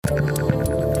Why,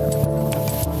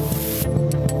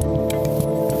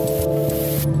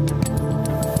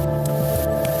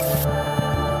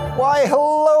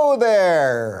 hello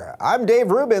there. I'm Dave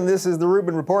Rubin. This is the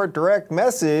Rubin Report Direct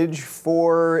Message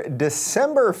for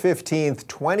December 15th,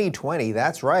 2020.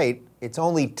 That's right. It's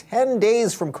only 10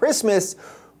 days from Christmas,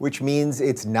 which means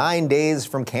it's 9 days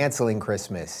from canceling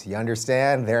Christmas. You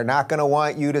understand? They're not going to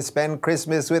want you to spend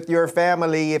Christmas with your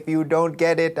family if you don't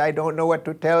get it. I don't know what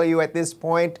to tell you at this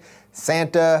point.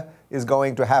 Santa is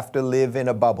going to have to live in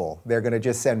a bubble. They're going to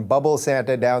just send Bubble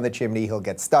Santa down the chimney. He'll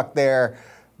get stuck there.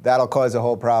 That'll cause a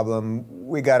whole problem.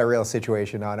 We got a real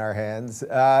situation on our hands.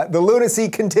 The lunacy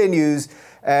continues,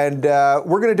 and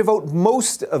we're going to devote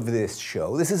most of this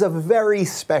show. This is a very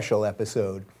special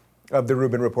episode of the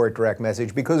Rubin Report Direct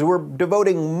Message because we're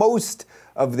devoting most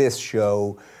of this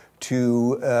show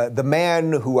to the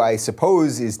man who I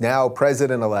suppose is now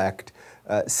president-elect,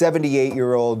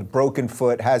 78-year-old, broken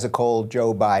foot, has a cold,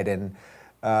 Joe Biden.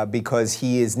 Because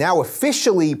he is now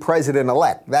officially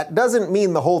president-elect. That doesn't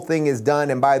mean the whole thing is done.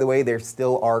 And by the way, there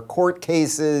still are court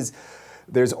cases.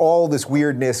 There's all this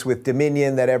weirdness with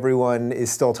Dominion that everyone is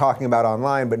still talking about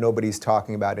online, but nobody's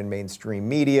talking about in mainstream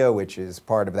media, which is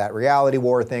part of that reality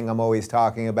war thing I'm always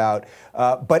talking about.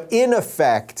 But in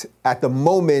effect, at the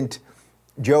moment,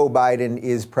 Joe Biden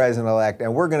is president-elect.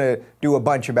 And we're going to do a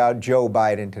bunch about Joe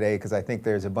Biden today because I think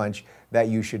there's a bunch that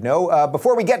you should know.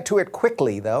 Before we get to it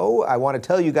quickly, though, I want to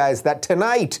tell you guys that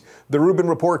tonight, the Rubin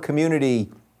Report community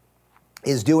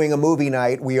is doing a movie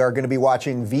night. We are going to be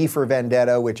watching V for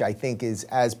Vendetta, which I think is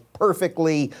as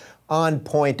perfectly on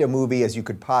point a movie as you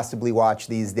could possibly watch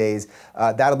these days.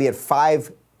 That'll be at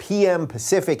 5 p.m.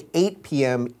 Pacific, 8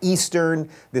 p.m. Eastern.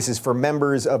 This is for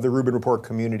members of the Rubin Report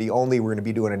community only. We're going to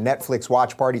be doing a Netflix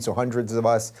watch party, so hundreds of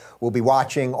us will be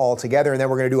watching all together. And then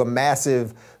we're going to do a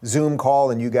massive Zoom call,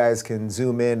 and you guys can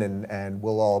Zoom in, and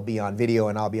we'll all be on video,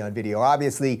 and I'll be on video,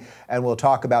 obviously. And we'll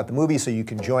talk about the movie, so you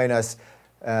can join us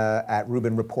at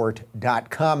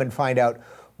rubinreport.com and find out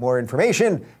more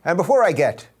information. And before I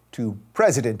get to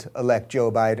President-elect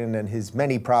Joe Biden and his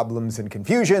many problems and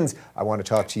confusions, I want to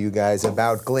talk to you guys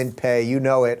about Glint Pay. You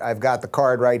know it. I've got the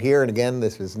card right here. And again,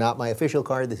 this is not my official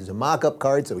card. This is a mock-up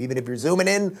card. So even if you're zooming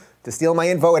in to steal my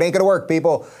info, it ain't going to work,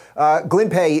 people.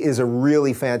 Glint Pay is a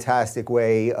really fantastic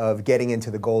way of getting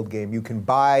into the gold game. You can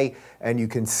buy and you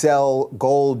can sell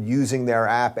gold using their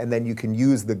app, and then you can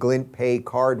use the Glint Pay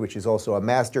card, which is also a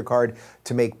MasterCard,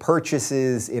 to make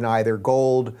purchases in either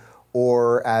gold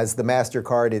or as the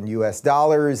MasterCard in US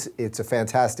dollars. It's a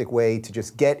fantastic way to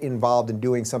just get involved in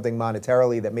doing something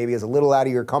monetarily that maybe is a little out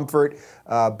of your comfort,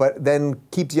 but then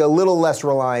keeps you a little less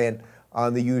reliant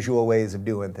on the usual ways of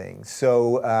doing things.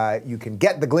 So you can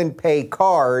get the Glint Pay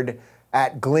card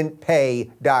at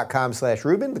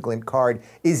glintpay.com/Rubin. The Glint card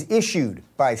is issued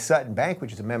by Sutton Bank,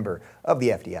 which is a member of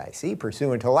the FDIC,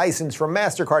 pursuant to license from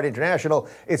MasterCard International.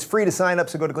 It's free to sign up,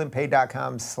 so go to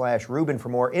glintpay.com/Rubin for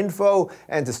more info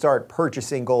and to start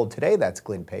purchasing gold today. That's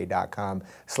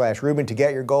glintpay.com/Rubin to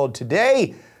get your gold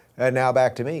today. And now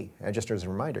back to me. And just as a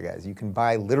reminder, guys, you can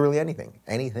buy literally anything.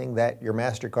 Anything that your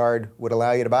MasterCard would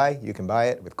allow you to buy, you can buy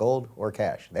it with gold or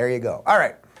cash. There you go. All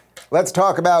right, let's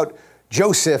talk about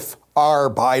Joseph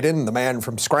R. Biden, the man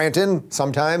from Scranton,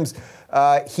 sometimes.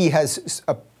 He has,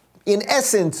 in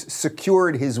essence,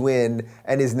 secured his win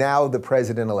and is now the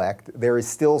president-elect. There is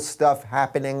still stuff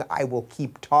happening. I will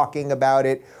keep talking about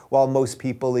it while most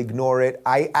people ignore it.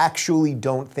 I actually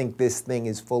don't think this thing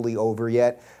is fully over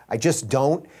yet. I just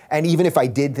don't. And even if I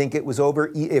did think it was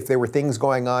over, if there were things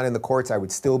going on in the courts, I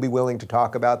would still be willing to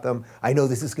talk about them. I know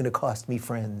this is going to cost me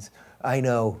friends. I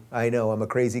know. I'm a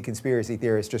crazy conspiracy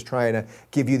theorist just trying to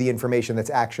give you the information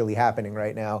that's actually happening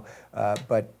right now.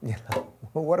 But you know,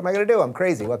 what am I going to do? I'm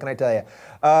crazy. What can I tell you?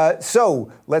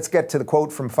 So let's get to the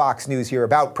quote from Fox News here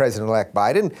about President-elect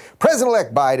Biden.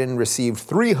 President-elect Biden received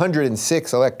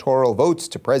 306 electoral votes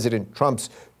to President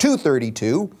Trump's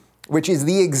 232, which is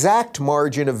the exact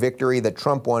margin of victory that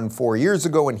Trump won 4 years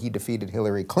ago when he defeated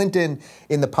Hillary Clinton.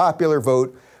 In the popular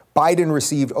vote, Biden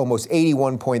received almost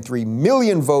 81.3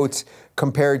 million votes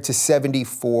compared to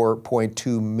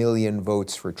 74.2 million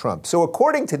votes for Trump. So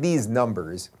according to these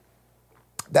numbers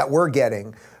that we're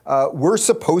getting, we're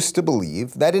supposed to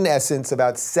believe that in essence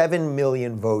about 7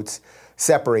 million votes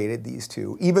separated these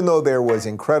two. Even though there was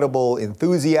incredible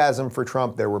enthusiasm for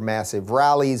Trump, there were massive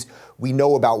rallies. We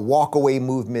know about walkaway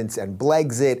movements and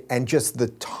Blexit and just the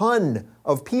ton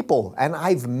of people, and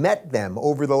I've met them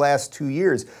over the last 2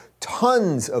 years,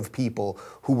 tons of people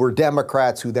who were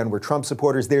Democrats who then were Trump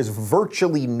supporters. There's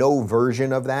virtually no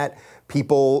version of that.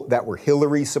 People that were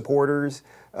Hillary supporters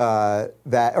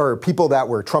or people that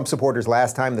were Trump supporters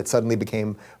last time that suddenly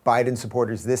became Biden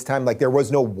supporters this time. Like, there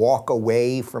was no walk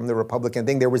away from the Republican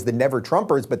thing. There was the Never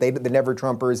Trumpers, but the Never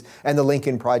Trumpers and the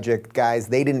Lincoln Project guys,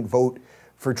 they didn't vote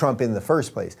for Trump in the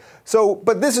first place. So,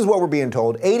 but this is what we're being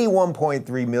told: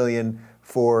 81.3 million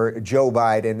for Joe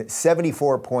Biden,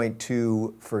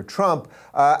 74.2 for Trump.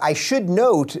 I should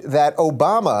note that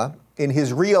Obama, in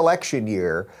his re-election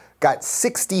year, got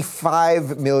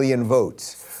 65 million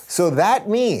votes. So that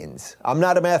means, I'm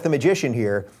not a mathematician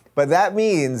here, but that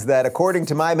means that according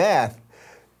to my math,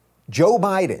 Joe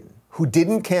Biden, who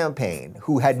didn't campaign,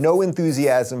 who had no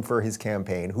enthusiasm for his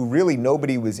campaign, who really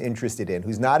nobody was interested in,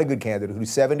 who's not a good candidate, who's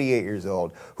 78 years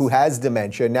old, who has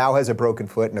dementia, now has a broken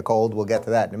foot and a cold, we'll get to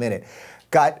that in a minute,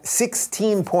 got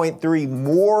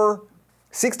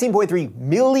 16.3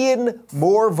 million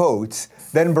more votes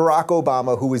than Barack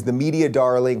Obama, who was the media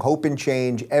darling, hope and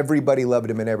change, everybody loved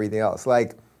him and everything else.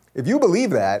 Like, if you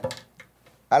believe that,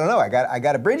 I don't know, I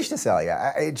got a bridge to sell you.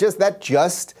 That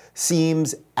just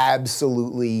seems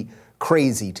absolutely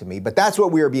crazy to me. But that's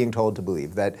what we are being told to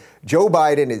believe, that Joe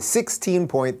Biden is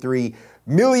 16.3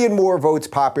 million more votes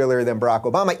popular than Barack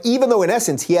Obama, even though in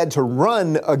essence he had to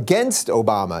run against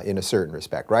Obama in a certain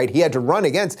respect, right? He had to run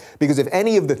against, because if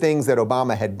any of the things that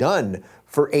Obama had done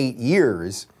for 8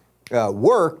 years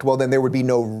worked, well, then there would be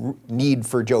no need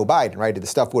for Joe Biden, right? If the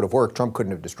stuff would have worked, Trump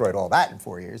couldn't have destroyed all that in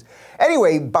 4 years.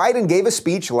 Anyway, Biden gave a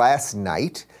speech last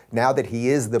night, now that he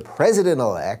is the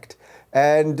president-elect,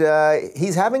 and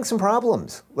he's having some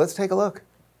problems. Let's take a look.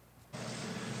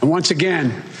 And once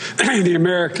again, in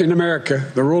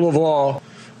America, the rule of law,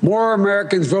 more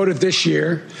Americans voted this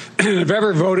year than have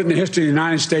ever voted in the history of the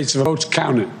United States. Votes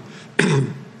counted.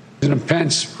 President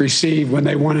Pence received when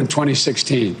they won in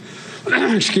 2016.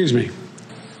 Excuse me,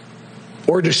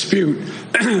 or dispute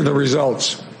the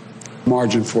results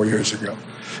margin 4 years ago.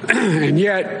 And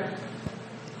yet,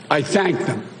 I thank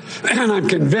them, and I'm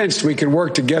convinced we can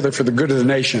work together for the good of the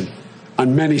nation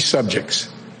on many subjects.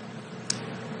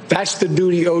 That's the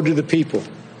duty owed to the people,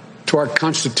 to our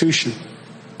Constitution,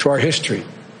 to our history.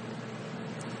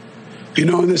 You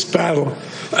know, in this battle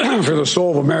for the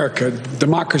soul of America,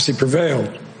 democracy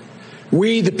prevailed.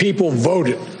 We, the people,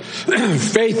 voted.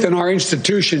 Faith in our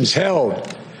institutions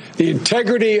held. The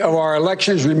integrity of our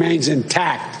elections remains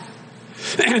intact.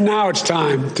 And now it's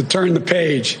time to turn the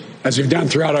page, as we've done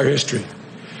throughout our history,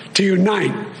 to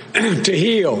unite, to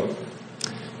heal.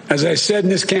 As I said in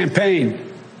this campaign,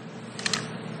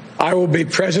 I will be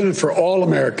president for all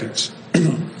Americans.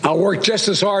 I'll work just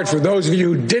as hard for those of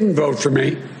you who didn't vote for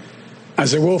me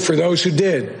as I will for those who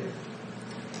did.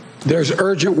 There's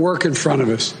urgent work in front of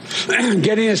us,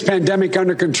 getting this pandemic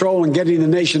under control and getting the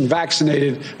nation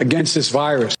vaccinated against this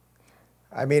virus.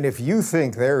 I mean, if you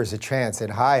think there is a chance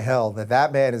in high hell that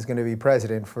that man is going to be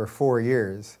president for 4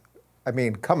 years, I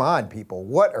mean, come on, people.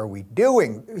 What are we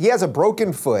doing? He has a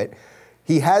broken foot.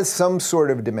 He has some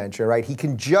sort of dementia, right? He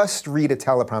can just read a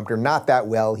teleprompter, not that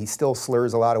well. He still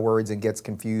slurs a lot of words and gets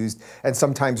confused, and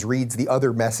sometimes reads the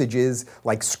other messages,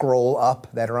 like scroll up,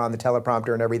 that are on the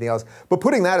teleprompter and everything else. But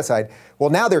putting that aside,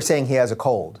 well, now they're saying he has a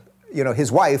cold. You know,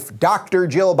 his wife, Dr.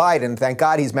 Jill Biden, thank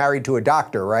God he's married to a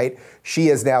doctor, right? She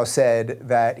has now said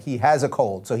that he has a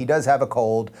cold. So he does have a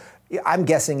cold. I'm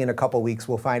guessing in a couple weeks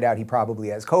we'll find out he probably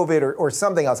has COVID or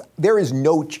something else. There is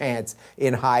no chance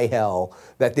in high hell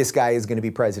that this guy is going to be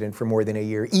president for more than a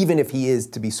year, even if he is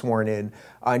to be sworn in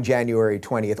on January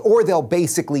 20th. Or they'll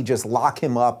basically just lock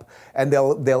him up and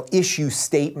they'll issue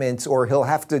statements, or he'll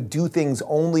have to do things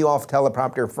only off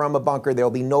teleprompter from a bunker. There'll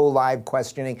be no live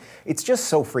questioning. It's just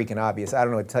so freaking obvious. I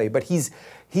don't know what to tell you, but he's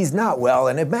not well.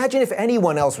 And imagine if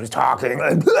anyone else was talking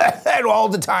and all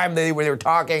the time they were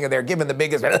talking and they're giving the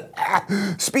biggest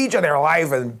speech of their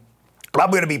life, and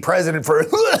I'm going to be president for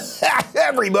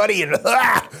everybody. And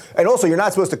also, you're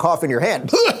not supposed to cough in your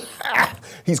hand.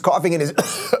 He's coughing in his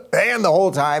hand the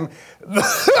whole time.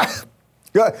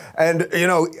 And, you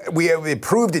know, we have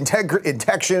improved integrity of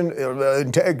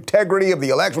the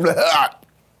election.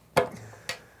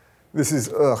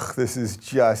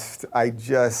 I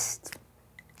just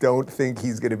don't think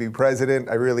he's going to be president.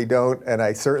 I really don't. And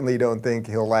I certainly don't think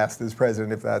he'll last as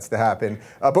president if that's to happen.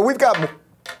 But we've got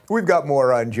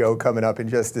more on Joe coming up in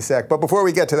just a sec. But before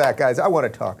we get to that, guys, I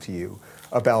want to talk to you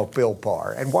about Built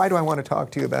Bar. And why do I want to talk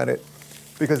to you about it?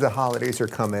 Because the holidays are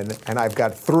coming, and I've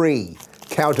got three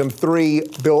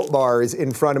Built Bars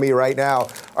in front of me right now.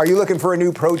 Are you looking for a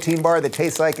new protein bar that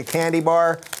tastes like a candy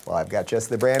bar? Well, I've got just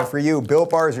the brand for you. Built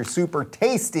Bars are super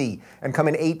tasty and come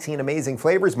in 18 amazing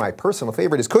flavors. My personal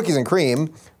favorite is cookies and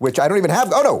cream, which I don't even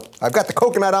have. Oh, no, I've got the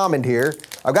coconut almond here.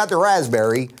 I've got the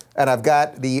raspberry. And I've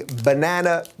got the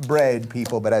banana bread,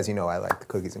 people, but as you know, I like the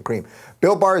cookies and cream.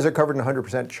 Built Bars are covered in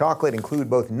 100% chocolate, include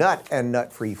both nut and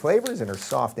nut-free flavors, and are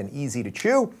soft and easy to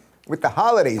chew. With the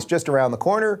holidays just around the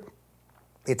corner,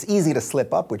 it's easy to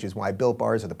slip up, which is why Built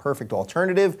Bars are the perfect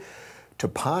alternative to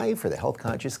pie for the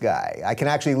health-conscious guy. I can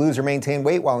actually lose or maintain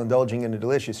weight while indulging in a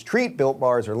delicious treat. Built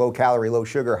Bars are low-calorie,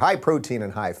 low-sugar, high-protein,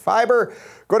 and high-fiber.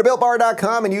 Go to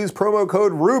BuiltBar.com and use promo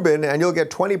code Rubin, and you'll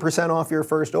get 20% off your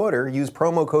first order. Use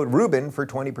promo code Rubin for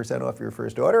 20% off your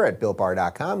first order at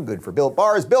BuiltBar.com. Good for Built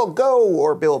Bars, Built Go,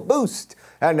 or Built Boost.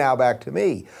 And now back to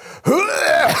me.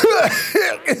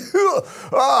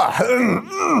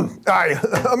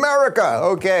 America,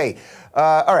 okay.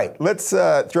 All right, let's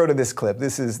throw to this clip.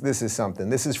 This is something.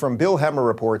 This is from Bill Hemmer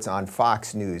Reports on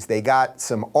Fox News. They got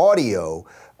some audio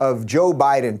of Joe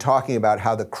Biden talking about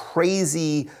how the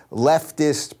crazy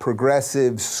leftist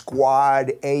progressive squad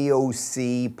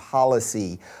AOC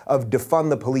policy of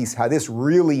defund the police, how this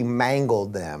really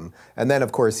mangled them. And then,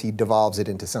 of course, he devolves it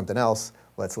into something else.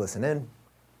 Let's listen in.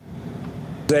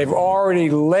 They've already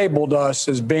labeled us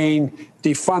as being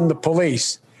defund the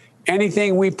police.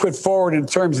 Anything we put forward in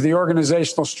terms of the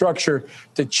organizational structure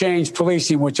to change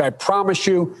policing, which I promise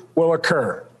you will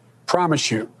occur, promise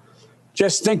you.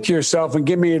 Just think to yourself and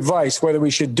give me advice whether we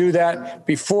should do that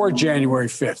before January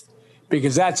 5th,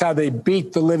 because that's how they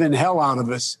beat the living hell out of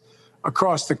us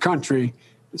across the country,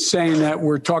 saying that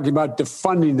we're talking about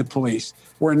defunding the police.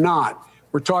 We're not.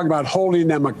 We're talking about holding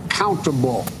them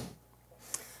accountable.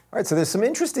 All right, so there's some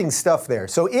interesting stuff there.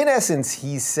 So in essence,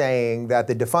 he's saying that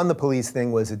the defund the police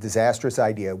thing was a disastrous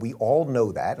idea. We all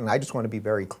know that, and I just want to be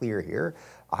very clear here.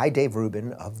 I, Dave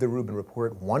Rubin of the Rubin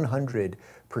Report,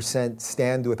 100%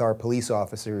 stand with our police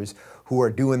officers who are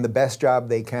doing the best job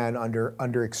they can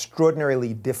under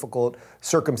extraordinarily difficult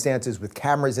circumstances with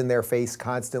cameras in their face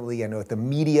constantly and with the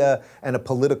media and a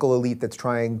political elite that's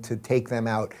trying to take them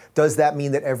out. Does that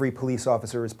mean that every police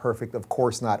officer is perfect? Of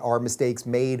course not. Are mistakes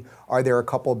made? Are there a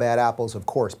couple bad apples? Of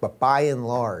course. But by and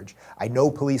large, I know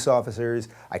police officers.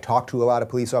 I talk to a lot of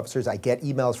police officers. I get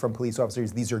emails from police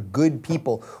officers. These are good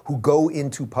people who go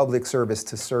into public service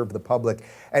to serve the public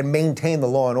and maintain the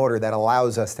law and order that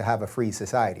allows us to have a free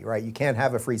society, right? You can't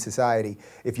have a free society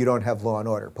if you don't have law and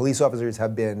order. Police officers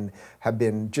have been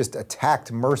just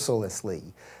attacked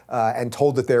mercilessly and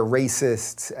told that they're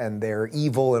racists and they're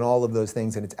evil and all of those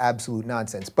things, and it's absolute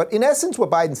nonsense. But in essence,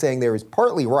 what Biden's saying there is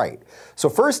partly right. So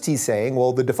first he's saying,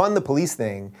 well, the defund the police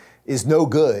thing is no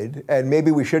good, and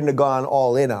maybe we shouldn't have gone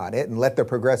all in on it and let the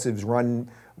progressives run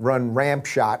ramp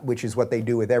shot, which is what they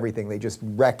do with everything. They just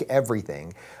wreck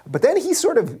everything. But then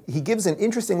he gives an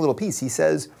interesting little piece. He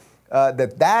says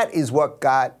that is what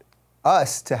got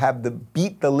us to have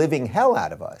beat the living hell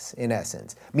out of us, in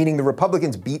essence, meaning the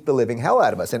Republicans beat the living hell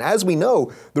out of us. And as we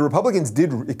know, the Republicans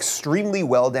did extremely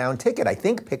well down ticket. I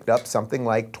think picked up something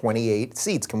like 28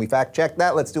 seats. Can we fact check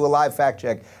that? Let's do a live fact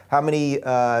check. How many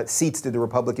seats did the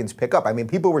Republicans pick up? I mean,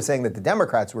 people were saying that the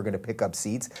Democrats were going to pick up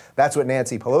seats. That's what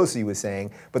Nancy Pelosi was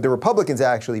saying. But the Republicans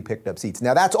actually picked up seats.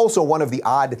 Now, that's also one of the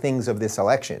odd things of this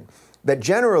election, that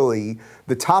generally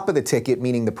the top of the ticket,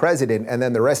 meaning the president, and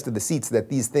then the rest of the seats, that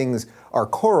these things are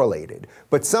correlated.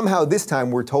 But somehow this time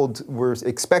we're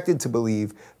expected to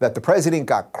believe that the president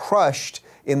got crushed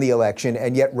in the election,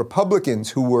 and yet Republicans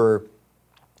who were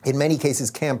in many cases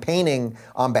campaigning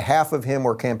on behalf of him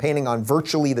or campaigning on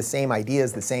virtually the same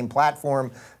ideas, the same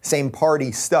platform, same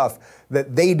party stuff,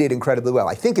 that they did incredibly well.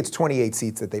 I think it's 28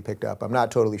 seats that they picked up. I'm not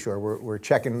totally sure. We're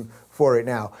checking for it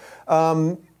now.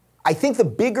 I think the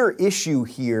bigger issue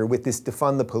here with this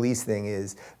defund the police thing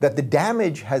is that the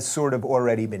damage has sort of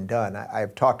already been done.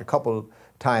 I've talked a couple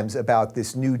times about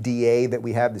this new DA that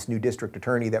we have, this new district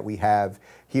attorney that we have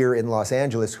here in Los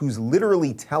Angeles, who's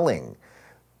literally telling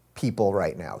people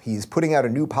right now. He's putting out a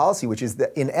new policy, which is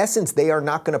that in essence, they are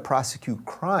not going to prosecute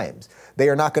crimes. They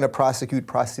are not going to prosecute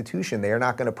prostitution. They are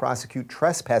not going to prosecute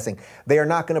trespassing. They are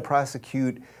not going to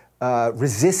prosecute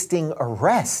resisting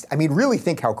arrest. I mean, really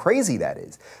think how crazy that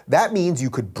is. That means you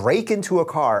could break into a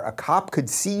car, a cop could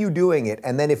see you doing it,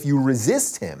 and then if you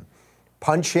resist him,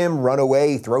 punch him, run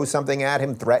away, throw something at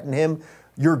him, threaten him,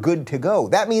 you're good to go.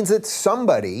 That means that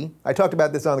somebody, I talked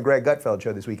about this on the Greg Gutfeld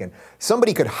show this weekend,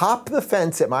 somebody could hop the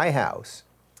fence at my house.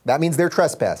 That means they're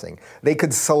trespassing. They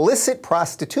could solicit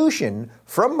prostitution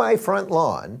from my front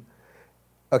lawn,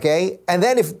 okay? And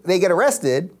then if they get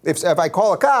arrested, if I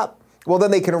call a cop, well,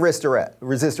 then they can resist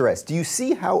arrest. Do you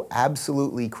see how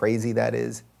absolutely crazy that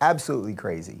is? Absolutely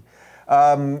crazy.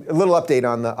 A little update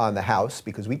on the House,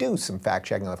 because we do some fact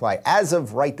checking on the fly. As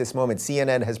of right this moment,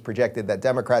 CNN has projected that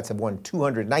Democrats have won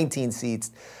 219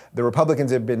 seats. The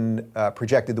Republicans have been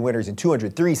projected the winners in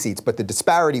 203 seats, but the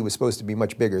disparity was supposed to be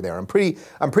much bigger there. I'm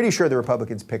pretty sure the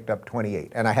Republicans picked up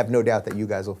 28, and I have no doubt that you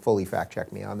guys will fully fact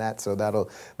check me on that, so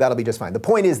that'll be just fine. The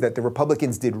point is that the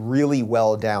Republicans did really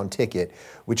well down ticket,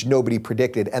 which nobody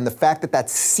predicted, and the fact that that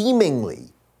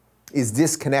seemingly is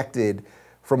disconnected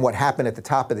from what happened at the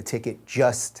top of the ticket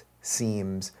just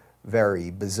seems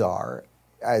very bizarre,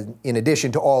 in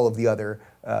addition to all of the other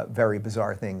very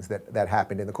bizarre things that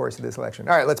happened in the course of this election.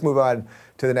 All right, let's move on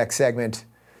to the next segment.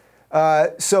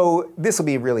 So this will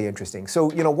be really interesting. So,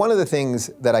 one of the things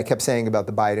that I kept saying about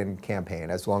the Biden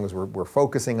campaign, as long as we're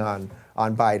focusing on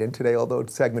Biden today, although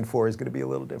segment 4 is going to be a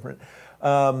little different,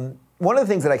 one of the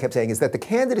things that I kept saying is that the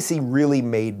candidacy really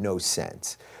made no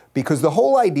sense, because the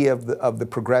whole idea of the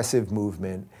progressive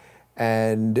movement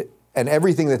and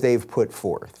everything that they've put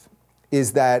forth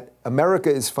is that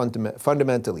America is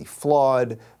fundamentally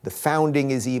flawed, the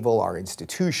founding is evil, our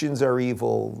institutions are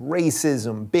evil,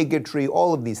 racism, bigotry,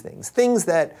 all of these things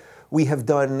that we have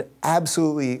done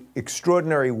absolutely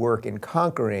extraordinary work in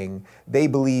conquering, they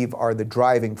believe are the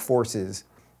driving forces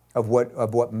of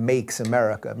what makes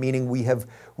America, meaning we have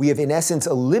in essence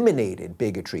eliminated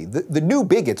bigotry. The new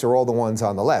bigots are all the ones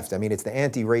on the left. I mean, it's the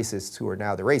anti-racists who are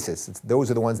now the racists.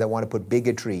 Those are the ones that want to put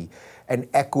bigotry and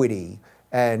equity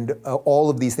and all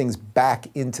of these things back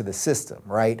into the system,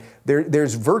 right?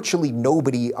 There's virtually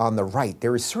nobody on the right.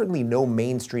 There is certainly no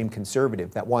mainstream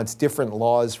conservative that wants different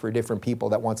laws for different people,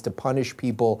 that wants to punish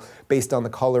people based on the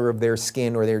color of their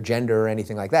skin or their gender or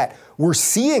anything like that. We're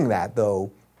seeing that,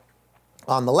 though,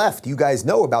 on the left. You guys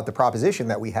know about the proposition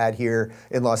that we had here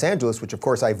in Los Angeles, which of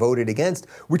course I voted against,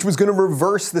 which was going to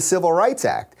reverse the Civil Rights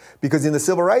Act. Because in the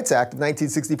Civil Rights Act of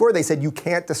 1964, they said you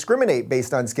can't discriminate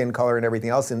based on skin color and everything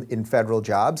else in federal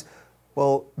jobs.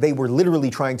 Well, they were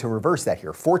literally trying to reverse that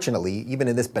here. Fortunately, even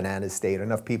in this banana state,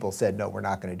 enough people said, no, we're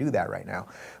not going to do that right now.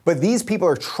 But these people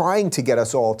are trying to get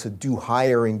us all to do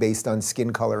hiring based on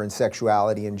skin color and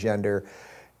sexuality and gender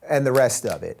and the rest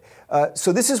of it.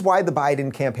 So this is why the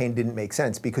Biden campaign didn't make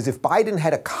sense, because if Biden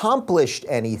had accomplished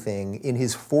anything in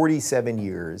his 47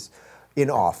 years in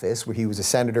office, where he was a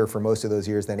senator for most of those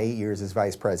years, then 8 years as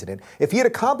vice president, if he had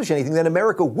accomplished anything, then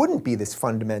America wouldn't be this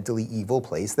fundamentally evil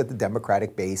place that the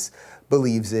Democratic base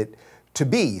believes it to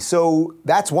be. So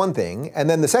that's one thing. And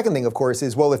then the second thing, of course,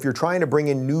 is, well, if you're trying to bring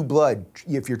in new blood,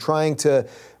 if you're trying to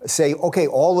say, okay,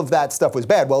 all of that stuff was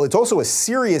bad, well, it's also a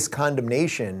serious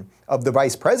condemnation of the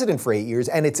vice president for 8 years.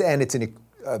 And it's an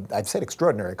I've said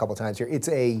extraordinary a couple of times here, it's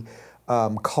a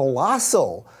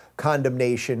colossal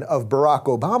condemnation of Barack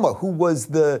Obama, who was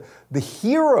the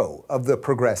hero of the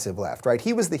progressive left, right?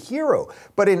 He was the hero.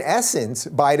 But in essence,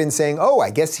 Biden saying, oh,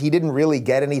 I guess he didn't really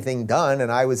get anything done and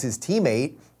I was his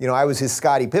teammate. I was his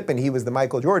Scottie Pippen, he was the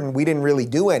Michael Jordan. We didn't really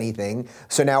do anything,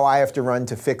 so now I have to run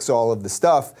to fix all of the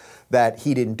stuff that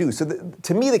he didn't do. So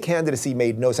to me, the candidacy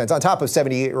made no sense. On top of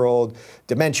 78-year-old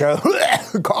dementia,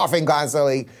 coughing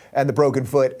constantly, and the broken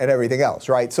foot and everything else,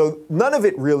 right? So none of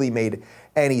it really made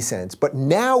any sense. But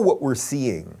now what we're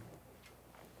seeing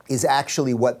is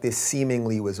actually what this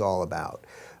seemingly was all about.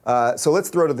 So let's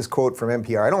throw to this quote from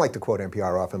NPR. I don't like to quote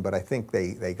NPR often, but I think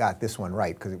they got this one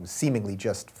right because it was seemingly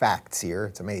just facts here.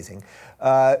 It's amazing.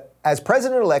 As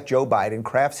President-elect Joe Biden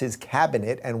crafts his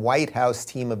cabinet and White House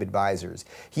team of advisors,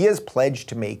 he has pledged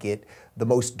to make it the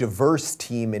most diverse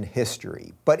team in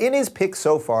history. But in his pick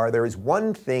so far, there is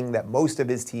one thing that most of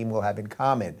his team will have in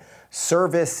common: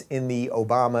 service in the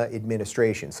Obama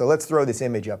administration. So let's throw this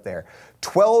image up there.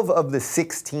 12 of the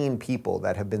 16 people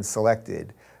that have been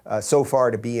selected so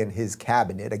far to be in his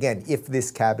cabinet, again, if this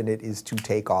cabinet is to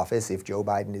take office, if Joe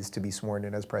Biden is to be sworn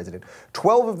in as president,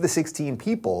 12 of the 16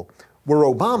 people were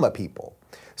Obama people.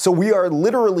 So we are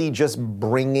literally just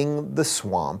bringing the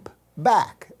swamp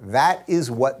back. That is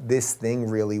what this thing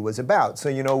really was about.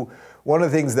 So, one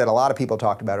of the things that a lot of people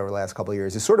talked about over the last couple of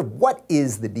years is sort of what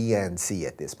is the DNC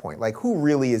at this point? Like, who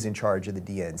really is in charge of the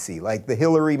DNC? Like, the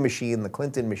Hillary machine, the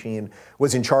Clinton machine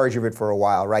was in charge of it for a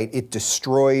while, right? It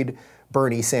destroyed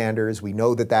Bernie Sanders. We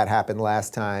know that happened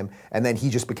last time. And then he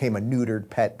just became a neutered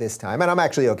pet this time. And I'm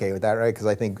actually okay with that, right? Because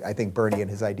I think Bernie and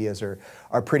his ideas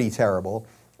are pretty terrible.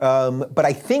 But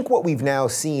I think what we've now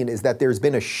seen is that there's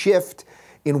been a shift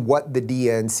in what the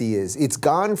DNC is. It's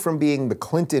gone from being the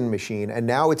Clinton machine, and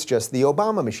now it's just the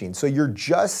Obama machine. So you're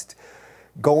just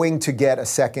going to get a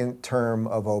second term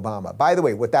of Obama. By the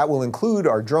way, what that will include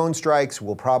are drone strikes.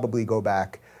 We'll probably go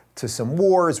back to some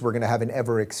wars. We're going to have an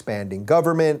ever-expanding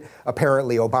government.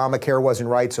 Apparently, Obamacare wasn't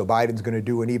right, so Biden's going to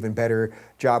do an even better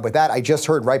job with that. I just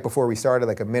heard right before we started,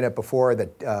 like a minute before,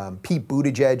 that Pete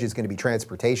Buttigieg is going to be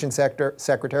transportation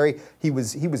secretary. He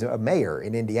was a mayor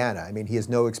in Indiana. I mean, he has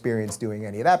no experience doing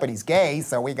any of that, but he's gay,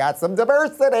 so we got some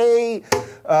diversity.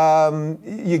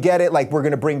 You get it? Like, we're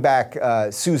going to bring back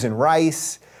Susan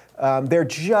Rice. They're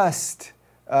just...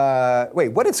 wait,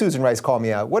 what did Susan Rice call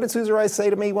me out? What did Susan Rice say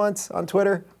to me once on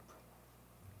Twitter?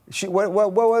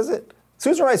 What was it?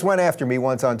 Susan Rice went after me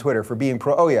once on Twitter for being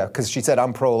because she said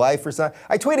I'm pro-life or something.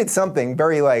 I tweeted something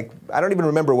very I don't even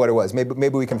remember what it was. Maybe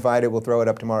we can find it. We'll throw it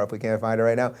up tomorrow if we can't find it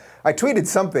right now. I tweeted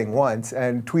something once,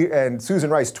 and Susan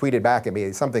Rice tweeted back at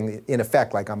me something in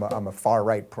effect like I'm a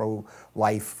far-right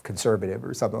pro-life conservative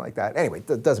or something like that. Anyway,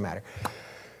 it doesn't matter.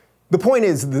 The point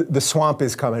is the swamp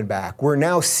is coming back. We're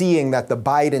now seeing that the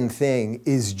Biden thing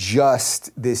is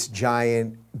just this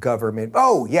giant government.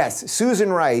 Oh, yes,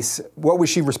 Susan Rice, what was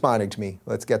she responding to me?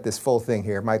 Let's get this full thing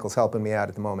here. Michael's helping me out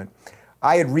at the moment.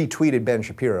 I had retweeted Ben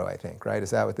Shapiro, I think, right?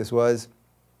 Is that what this was?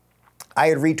 I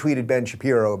had retweeted Ben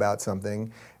Shapiro about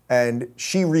something, and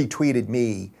she retweeted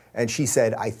me, and she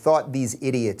said, I thought these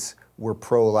idiots were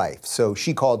pro-life. So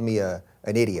she called me an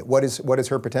idiot. What is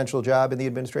her potential job in the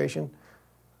administration?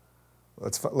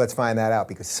 Let's find that out,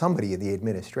 because somebody in the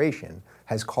administration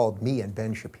has called me and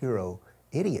Ben Shapiro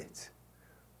idiots.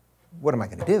 What am I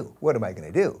going to do? What am I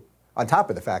going to do? On top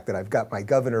of the fact that I've got my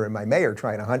governor and my mayor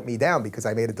trying to hunt me down because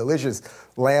I made a delicious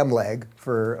lamb leg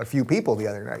for a few people the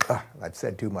other night. I've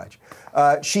said too much.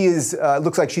 She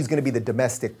looks like she's going to be the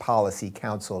Domestic Policy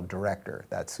Council Director.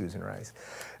 That's Susan Rice.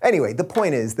 Anyway, the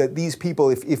point is that these people,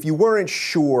 if you weren't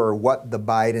sure what the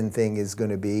Biden thing is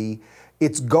going to be,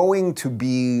 it's going to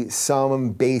be some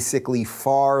basically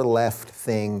far left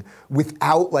thing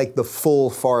without like the full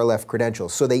far left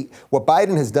credentials. So what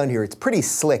Biden has done here, it's pretty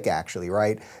slick actually,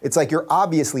 right? It's like you're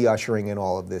obviously ushering in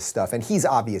all of this stuff, and he's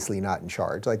obviously not in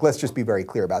charge. Like, let's just be very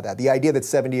clear about that. The idea that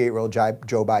 78-year-old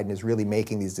Joe Biden is really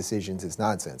making these decisions is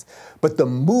nonsense. But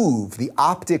the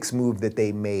optics move that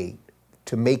they made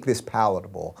to make this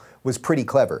palatable was pretty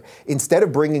clever. Instead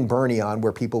of bringing Bernie on,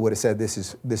 where people would have said this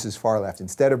is far left,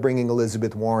 instead of bringing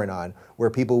Elizabeth Warren on, where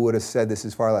people would have said this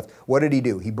is far left, what did he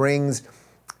do? He brings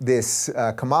this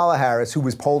Kamala Harris, who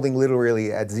was polling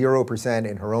literally at 0%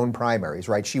 in her own primaries,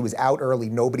 right? She was out early,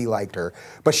 nobody liked her,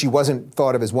 but she wasn't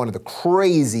thought of as one of the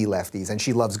crazy lefties, and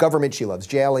she loves government, she loves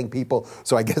jailing people,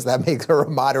 so I guess that makes her a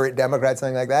moderate Democrat,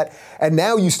 something like that. And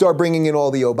now you start bringing in all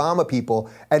the Obama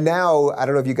people, and now, I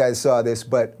don't know if you guys saw this,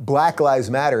 but Black Lives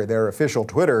Matter, their official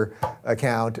Twitter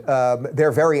account,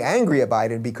 they're very angry at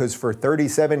Biden because for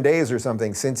 37 days or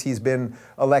something since he's been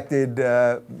elected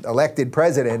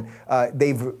president,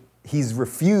 he's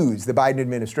refused, the Biden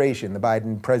administration, the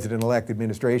Biden president-elect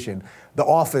administration, the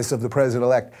office of the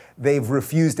president-elect, they've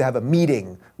refused to have a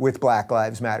meeting with Black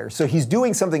Lives Matter. So he's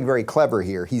doing something very clever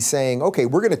here. He's saying, okay,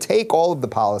 we're going to take all of the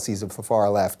policies of the far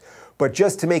left, but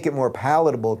just to make it more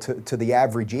palatable to the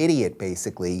average idiot,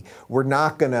 basically, we're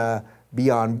not going to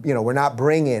be on, we're not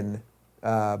bringing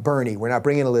Bernie, we're not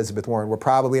bringing Elizabeth Warren, we're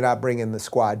probably not bringing the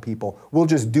squad people. We'll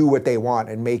just do what they want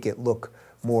and make it look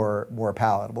more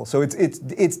palatable. So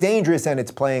it's dangerous, and it's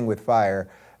playing with fire.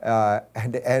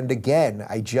 And again,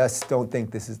 I just don't think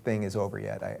this thing is over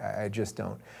yet. I just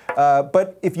don't.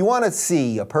 But if you want to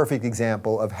see a perfect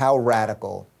example of how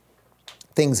radical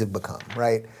things have become,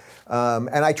 right?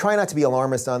 And I try not to be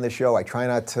alarmist on this show. I try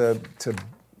not to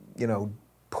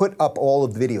put up all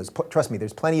of the videos. Trust me,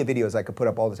 there's plenty of videos I could put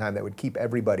up all the time that would keep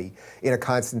everybody in a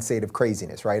constant state of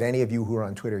craziness, right? Any of you who are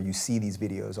on Twitter, you see these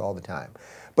videos all the time.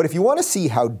 But if you want to see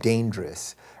how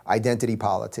dangerous identity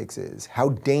politics is, how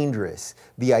dangerous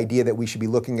the idea that we should be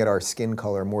looking at our skin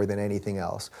color more than anything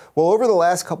else, well, over the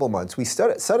last couple months, we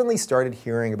suddenly started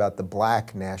hearing about the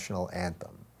Black national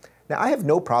anthem. Now, I have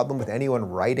no problem with anyone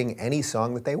writing any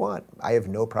song that they want. I have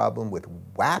no problem with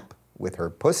WAP, with her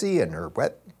pussy and her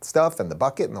wet stuff and the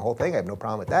bucket and the whole thing. I have no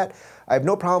problem with that. I have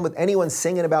no problem with anyone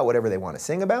singing about whatever they want to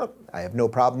sing about. I have no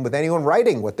problem with anyone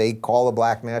writing what they call a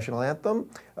Black national anthem.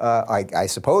 I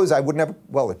suppose I wouldn't have,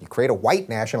 well, if you create a white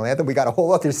national anthem, we got a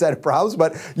whole other set of problems,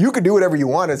 but you could do whatever you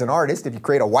want as an artist. If you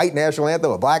create a white national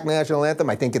anthem, a Black national anthem,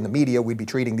 I think in the media we'd be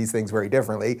treating these things very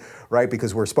differently, right?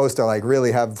 Because we're supposed to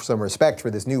really have some respect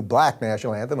for this new Black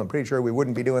national anthem. I'm pretty sure we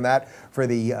wouldn't be doing that for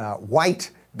the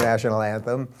white national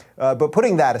anthem. But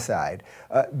putting that aside,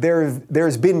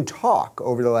 there's been talk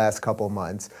over the last couple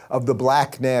months of the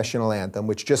Black national anthem,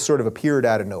 which just sort of appeared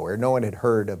out of nowhere. No one had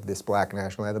heard of this Black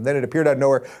national anthem. Then it appeared out of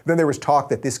nowhere. Then there was talk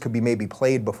that this could be maybe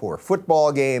played before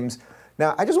football games.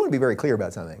 Now, I just want to be very clear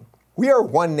about something. We are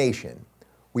one nation.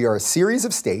 We are a series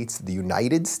of states, the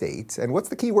United States, and what's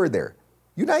the key word there?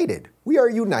 United. We are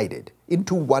united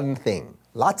into one thing.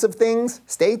 Lots of things,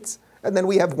 states, and then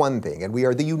we have one thing, and we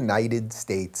are the United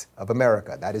States of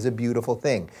America. That is a beautiful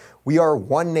thing. We are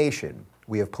one nation.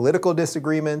 We have political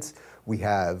disagreements, we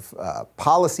have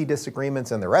policy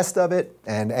disagreements and the rest of it,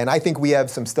 and I think we have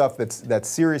some stuff that's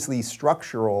seriously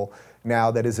structural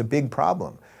now that is a big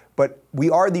problem. But we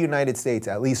are the United States,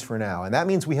 at least for now, and that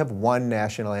means we have one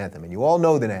national anthem, and you all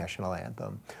know the national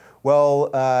anthem. Well,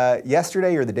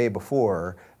 yesterday or the day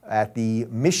before, at the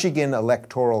Michigan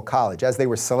Electoral College, as they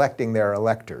were selecting their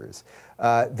electors,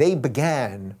 they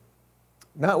began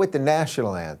not with the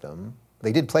national anthem.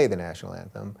 They did play the national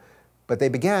anthem, but they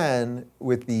began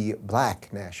with the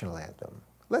Black national anthem.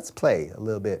 Let's play a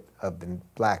little bit of the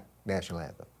Black national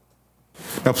anthem.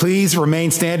 Now please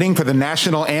remain standing for the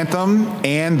national anthem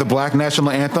and the Black national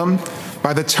anthem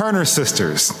by the Turner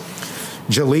sisters,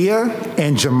 Jaliyah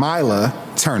and Jamila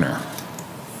Turner.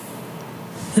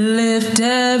 Lift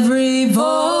every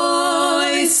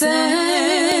voice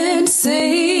and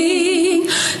sing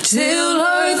till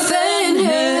earth and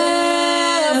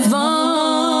heaven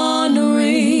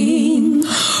ring,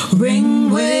 ring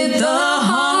with the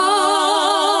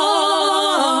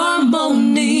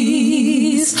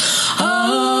harmonies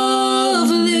of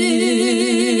liberty.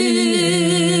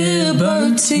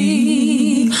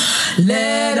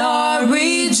 Let our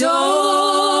rejoicing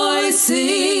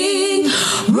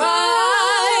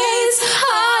rise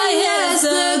high as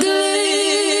the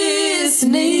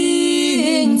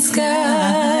glistening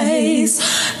skies.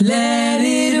 Let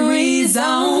it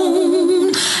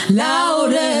resound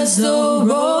loud as the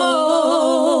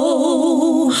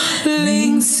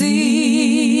rolling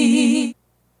sea.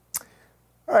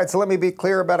 All right, so let me be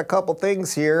clear about a couple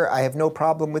things here. I have no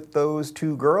problem with those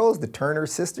two girls, the Turner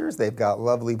sisters. They've got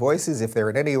lovely voices. If they're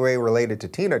in any way related to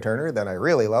Tina Turner, then I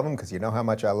really love them because you know how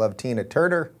much I love Tina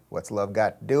Turner. What's love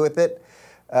got to do with it?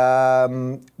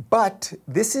 But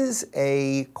this is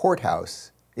a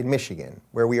courthouse in Michigan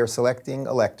where we are selecting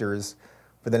electors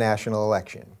for the national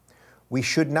election. We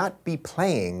should not be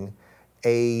playing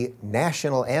a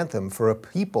national anthem for a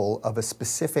people of a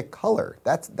specific color.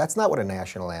 That's not what a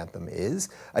national anthem is.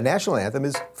 A national anthem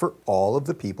is for all of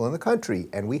the people in the country,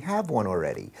 and we have one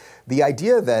already. The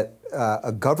idea that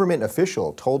a government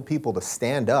official told people to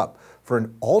stand up for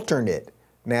an alternate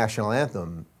national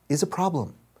anthem is a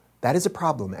problem. That is a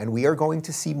problem, and we are going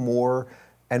to see more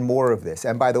and more of this.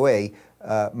 And by the way,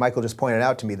 Michael just pointed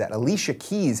out to me that Alicia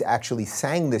Keys actually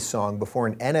sang this song before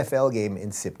an NFL game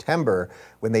in September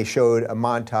when they showed a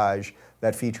montage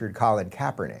that featured Colin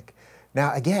Kaepernick.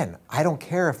 Now, again, I don't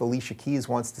care if Alicia Keys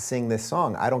wants to sing this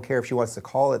song. I don't care if she wants to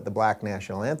call it the Black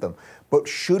National Anthem. But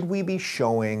should we be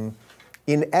showing,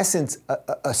 in essence,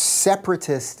 a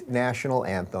separatist national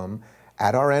anthem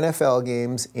at our NFL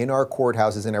games, in our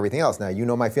courthouses, and everything else? Now, you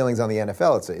know my feelings on the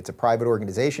NFL. It's a private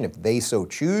organization. If they so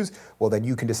choose, well, then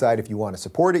you can decide if you want to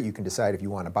support it. You can decide if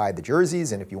you want to buy the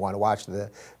jerseys and if you want to watch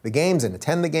the games and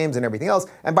attend the games and everything else.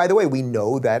 And by the way, we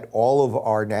know that all of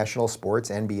our national sports,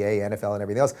 NBA, NFL, and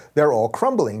everything else, they're all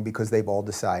crumbling because they've all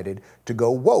decided to go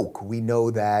woke. We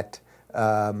know that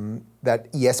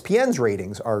that ESPN's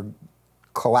ratings are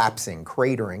collapsing,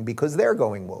 cratering, because they're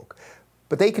going woke.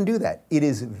 But they can do that. It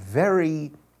is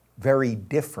very, very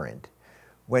different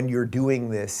when you're doing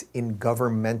this in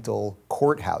governmental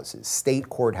courthouses, state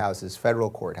courthouses, federal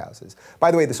courthouses.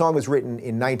 By the way, the song was written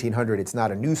in 1900. It's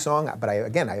not a new song, but I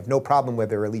have no problem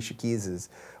whether Alicia Keys is,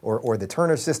 or the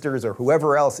Turner sisters or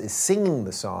whoever else is singing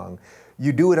the song.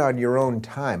 You do it on your own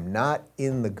time, not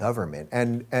in the government.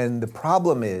 And the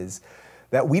problem is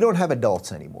that we don't have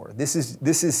adults anymore. This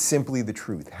is simply the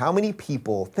truth. How many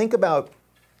people, think about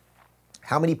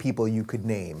how many people you could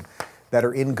name that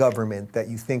are in government that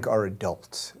you think are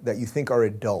adults, that you think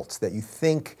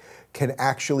can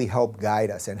actually help guide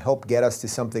us and help get us to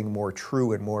something more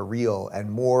true and more real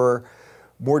and more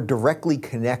directly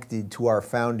connected to our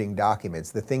founding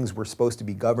documents, the things we're supposed to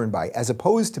be governed by, as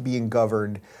opposed to being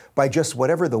governed by just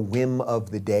whatever the whim of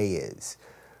the day is.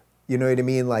 You know what I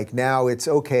mean? Like now it's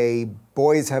okay,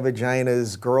 boys have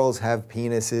vaginas, girls have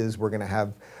penises, we're gonna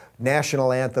have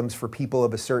national anthems for people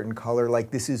of a certain color. Like,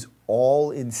 this is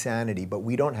all insanity, but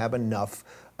we don't have enough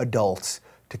adults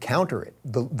to counter it.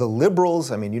 The liberals,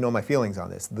 I mean, you know my feelings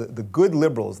on this, the good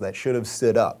liberals that should have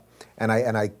stood up, and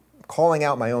I calling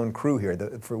out my own crew here,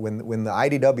 when the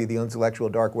IDW, the intellectual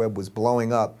dark web, was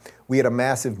blowing up, we had a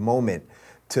massive moment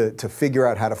to figure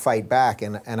out how to fight back,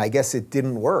 and I guess it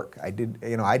didn't work. I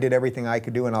did everything I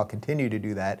could do, and I'll continue to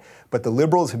do that. But the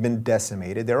liberals have been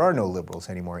decimated. There are no liberals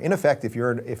anymore. In effect, if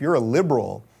you're a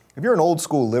liberal if you're an old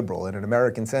school liberal in an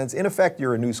American sense, in effect,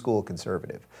 you're a new school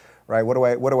conservative, right? What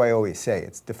do I always say?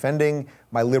 It's defending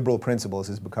my liberal principles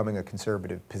is becoming a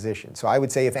conservative position. So I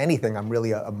would say, if anything, I'm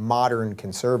really a modern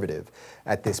conservative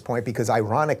at this point, because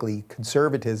ironically,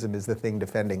 conservatism is the thing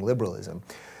defending liberalism.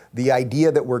 The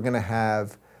idea that we're going to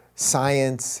have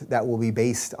science that will be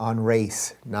based on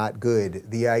race, not good.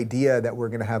 The idea that we're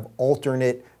going to have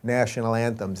alternate national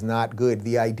anthems, not good.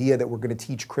 The idea that we're going to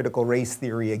teach critical race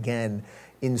theory again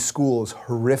in schools,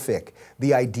 horrific.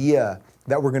 The idea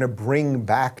that we're going to bring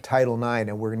back Title IX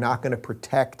and we're not going to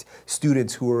protect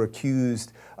students who are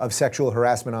accused of sexual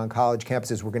harassment on college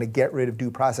campuses. We're going to get rid of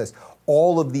due process.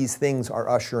 All of these things are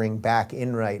ushering back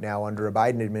in right now under a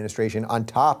Biden administration, on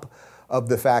top of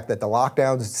the fact that the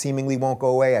lockdowns seemingly won't go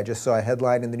away. I just saw a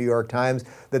headline in the New York Times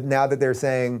that now they're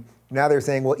saying,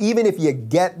 well, even if you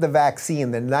get the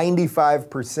vaccine, the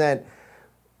 95%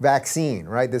 vaccine,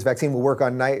 right? This vaccine will work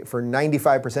for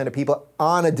 95% of people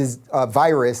on a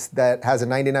virus that has a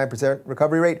 99%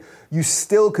 recovery rate. You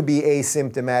still could be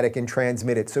asymptomatic and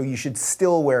transmit it, so you should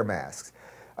still wear masks.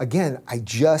 Again,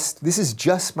 this is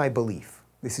just my belief.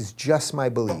 This is just my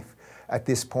belief. At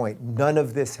this point, none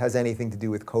of this has anything to do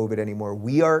with COVID anymore.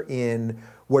 We are in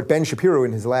what Ben Shapiro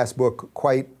in his last book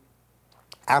quite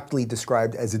aptly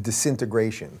described as a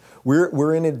disintegration.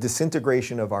 We're in a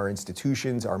disintegration of our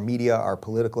institutions, our media, our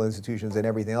political institutions, and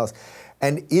everything else.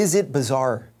 And is it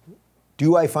bizarre?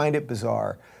 Do I find it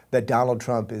bizarre that Donald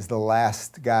Trump is the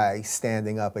last guy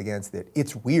standing up against it?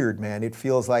 It's weird, man. It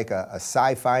feels like a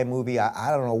sci-fi movie.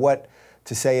 I don't know what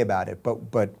to say about it,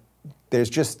 but there's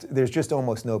just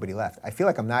almost nobody left. I feel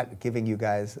like I'm not giving you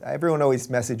guys, everyone always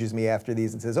messages me after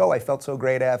these and says, oh, I felt so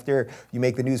great after, you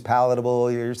make the news palatable,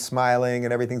 you're smiling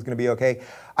and everything's gonna be okay.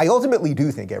 I ultimately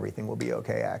do think everything will be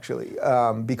okay, actually,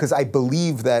 because I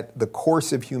believe that the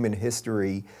course of human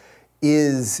history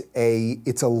it's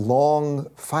a long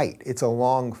fight. It's a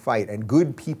long fight, and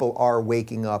good people are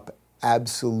waking up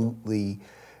absolutely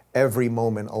every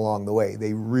moment along the way.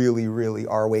 They really, really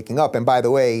are waking up. And by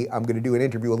the way, I'm going to do an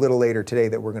interview a little later today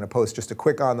that we're going to post, just a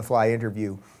quick on-the-fly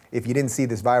interview. If you didn't see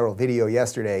this viral video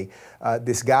yesterday,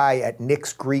 this guy at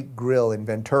Nick's Greek Grill in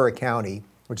Ventura County,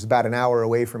 which is about an hour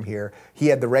away from here, he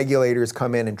had the regulators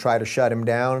come in and try to shut him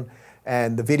down.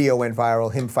 And the video went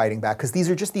viral, him fighting back, because these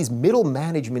are just these middle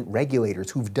management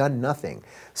regulators who've done nothing.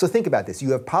 So think about this.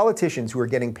 You have politicians who are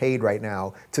getting paid right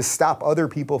now to stop other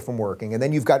people from working, and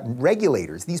then you've got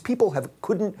regulators. These people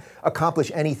couldn't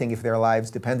accomplish anything if their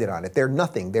lives depended on it. They're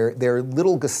nothing. They're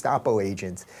little Gestapo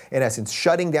agents, in essence,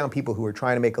 shutting down people who are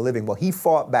trying to make a living. Well, he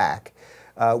fought back.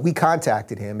 We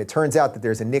contacted him. It turns out that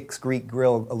there's a Nick's Greek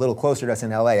Grill a little closer to us in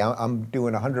LA. I'm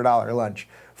doing a $100 lunch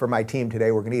for my team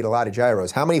today. We're going to eat a lot of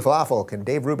gyros. How many falafel can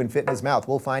Dave Rubin fit in his mouth?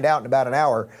 We'll find out in about an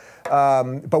hour.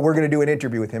 But we're going to do an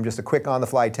interview with him, just a quick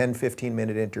on-the-fly 10,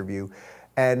 15-minute interview.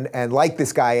 And like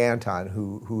this guy, Anton,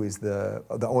 who is the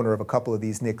owner of a couple of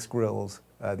these Nick's Grills,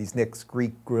 these Nick's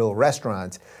Greek Grill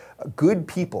restaurants, good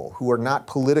people who are not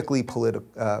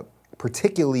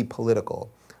particularly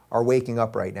political are waking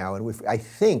up right now. And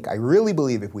I really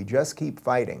believe if we just keep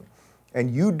fighting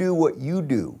and you do what you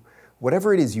do,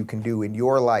 whatever it is you can do in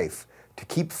your life to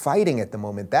keep fighting at the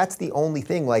moment, that's the only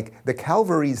thing. Like, the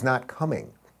cavalry's not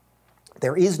coming.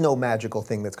 There is no magical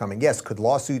thing that's coming. Yes, could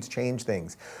lawsuits change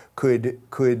things? Can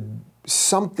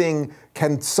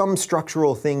some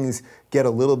structural things get a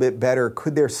little bit better?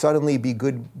 Could there suddenly be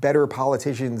better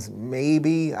politicians?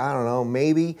 Maybe, I don't know,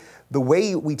 maybe. The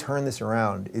way we turn this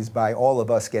around is by all of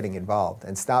us getting involved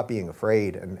and stop being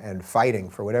afraid and fighting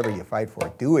for whatever you fight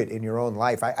for. Do it in your own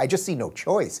life. I just see no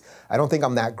choice. I don't think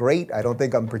I'm that great. I don't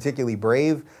think I'm particularly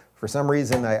brave. For some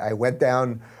reason, I went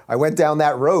down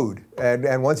that road.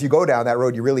 And once you go down that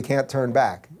road, you really can't turn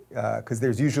back. Because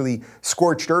there's usually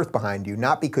scorched earth behind you,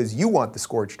 not because you want the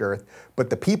scorched earth, but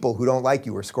the people who don't like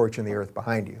you are scorching the earth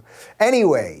behind you.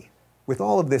 Anyway, with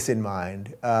all of this in mind,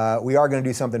 we are going to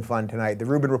do something fun tonight. The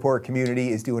Rubin Report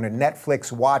community is doing a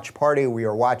Netflix watch party. We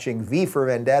are watching V for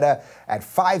Vendetta at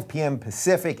 5 p.m.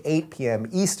 Pacific, 8 p.m.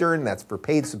 Eastern. That's for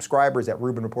paid subscribers at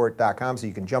RubinReport.com, so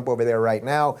you can jump over there right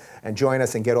now and join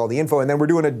us and get all the info. And then we're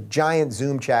doing a giant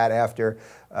Zoom chat after,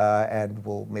 and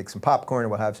we'll make some popcorn and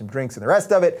we'll have some drinks and the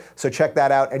rest of it. So check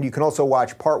that out. And you can also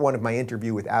watch part 1 of my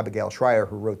interview with Abigail Schreier,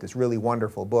 who wrote this really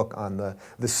wonderful book on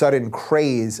the sudden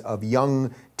craze of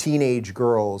young teenage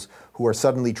girls who who are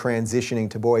suddenly transitioning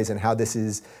to boys, and how this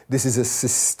is a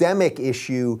systemic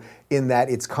issue in that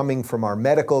it's coming from our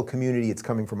medical community, it's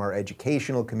coming from our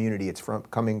educational community, it's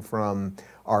coming from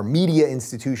our media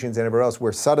institutions and everywhere else,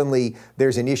 where suddenly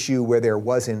there's an issue where there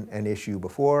wasn't an issue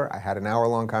before. I had an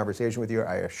hour-long conversation with her.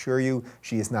 I assure you,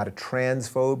 she is not a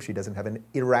transphobe. She doesn't have an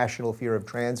irrational fear of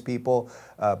trans people,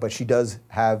 but she does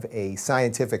have a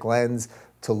scientific lens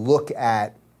to look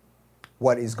at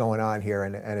what is going on here,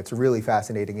 and it's a really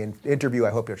fascinating interview.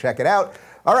 I hope you'll check it out.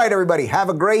 All right, everybody, have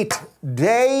a great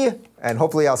day, and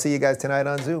hopefully I'll see you guys tonight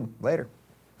on Zoom. Later.